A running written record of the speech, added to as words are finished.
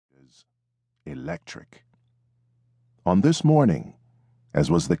was electric. On this morning,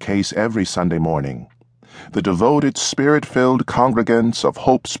 as was the case every Sunday morning, the devoted, spirit-filled congregants of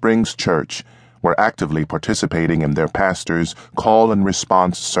Hope Springs Church were actively participating in their pastor's call and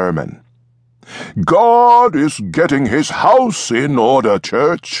response sermon. "God is getting his house in order,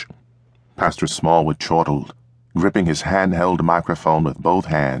 church," Pastor Smallwood chortled, gripping his handheld microphone with both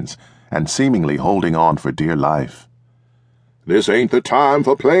hands and seemingly holding on for dear life. "This ain't the time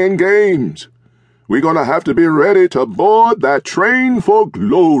for playing games. We're gonna have to be ready to board that train for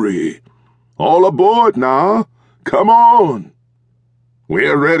glory. All aboard now. Come on."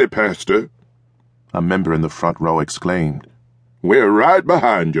 "We're ready, Pastor," a member in the front row exclaimed. "We're right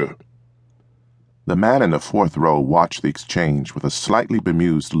behind you." The man in the fourth row watched the exchange with a slightly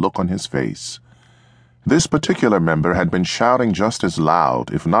bemused look on his face. This particular member had been shouting just as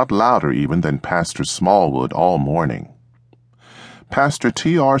loud, if not louder even, than Pastor Smallwood all morning. Pastor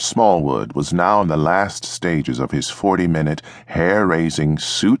T.R. Smallwood was now in the last stages of his 40-minute, hair-raising,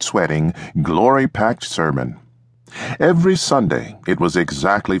 suit-sweating, glory-packed sermon. Every Sunday it was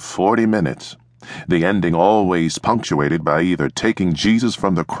exactly 40 minutes, the ending always punctuated by either taking Jesus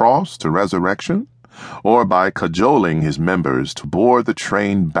from the cross to resurrection or by cajoling his members to board the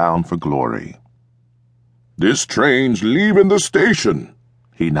train bound for glory. "This train's leaving the station,"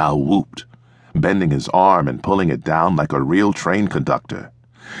 he now whooped, bending his arm and pulling it down like a real train conductor.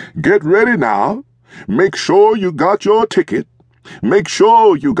 "Get ready now. Make sure you got your ticket. Make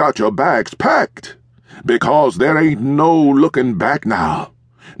sure you got your bags packed, because there ain't no looking back now.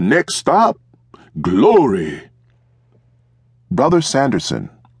 Next stop, glory." Brother Sanderson,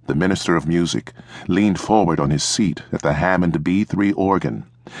 the minister of music, leaned forward on his seat at the Hammond B3 organ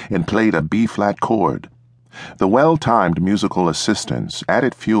and played a B-flat chord. The well-timed musical assistants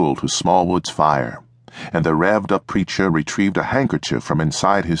added fuel to Smallwood's fire, and the revved-up preacher retrieved a handkerchief from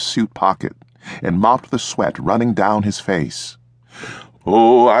inside his suit pocket and mopped the sweat running down his face.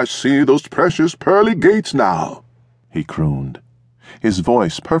 "Oh, I see those precious pearly gates now," he crooned, his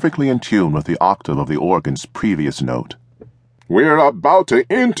voice perfectly in tune with the octave of the organ's previous note. "We're about to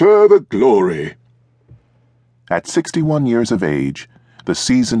enter the glory." At 61 years of age, the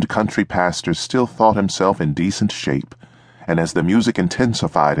seasoned country pastor still thought himself in decent shape, and as the music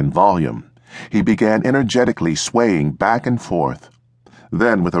intensified in volume, he began energetically swaying back and forth.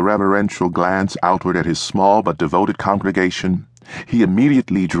 Then, with a reverential glance outward at his small but devoted congregation, he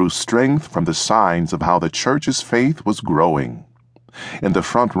immediately drew strength from the signs of how the church's faith was growing. In the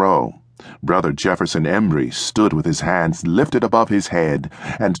front row, Brother Jefferson Embry stood with his hands lifted above his head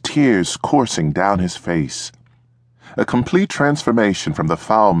and tears coursing down his face. A complete transformation from the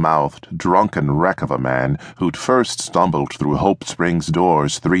foul-mouthed, drunken wreck of a man who'd first stumbled through Hope Springs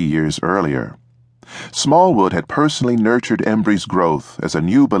doors 3 years earlier. Smallwood had personally nurtured Embry's growth as a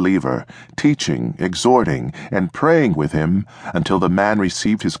new believer, teaching, exhorting, and praying with him until the man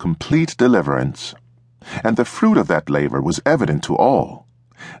received his complete deliverance. And the fruit of that labor was evident to all.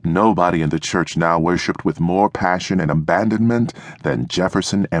 Nobody in the church now worshipped with more passion and abandonment than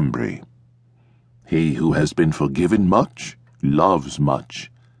Jefferson Embry. "He who has been forgiven much loves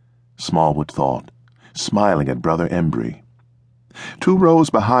much," Smallwood thought, smiling at Brother Embry. 2 rows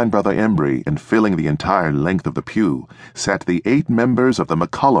behind Brother Embry and filling the entire length of the pew sat the 8 members of the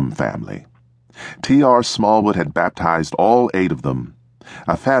McCullum family. T.R. Smallwood had baptized all 8 of them,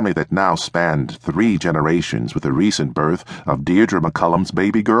 a family that now spanned 3 generations with the recent birth of Deirdre McCullum's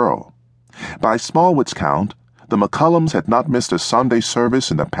baby girl. By Smallwood's count, the McCullums had not missed a Sunday service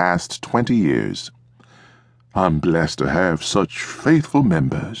in the past 20 years. "I'm blessed to have such faithful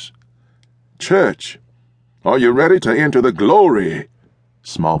members." "Church, are you ready to enter the glory?"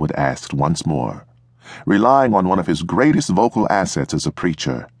 Smallwood asked once more, relying on one of his greatest vocal assets as a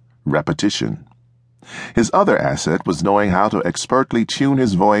preacher, repetition. His other asset was knowing how to expertly tune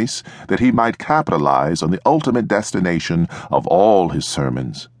his voice that he might capitalize on the ultimate destination of all his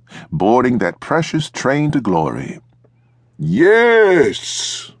sermons, boarding that precious train to glory.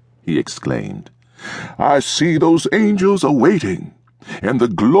 "Yes," he exclaimed. "I see those angels awaiting, and the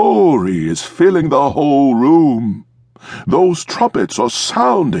glory is filling the whole room. Those trumpets are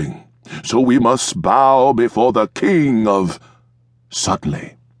sounding, so we must bow before the King of—"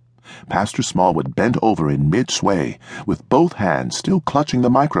 Suddenly, Pastor Smallwood bent over in mid-sway, with both hands still clutching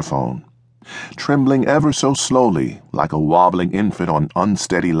the microphone. Trembling ever so slowly, like a wobbling infant on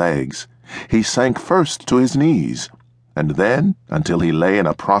unsteady legs, he sank first to his knees, and then until he lay in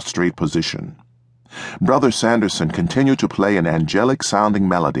a prostrate position. Brother Sanderson continued to play an angelic-sounding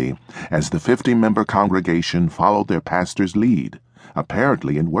melody as the 50-member congregation followed their pastor's lead,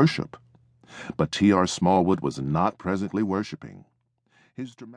 apparently in worship. But T.R. Smallwood was not presently worshiping. His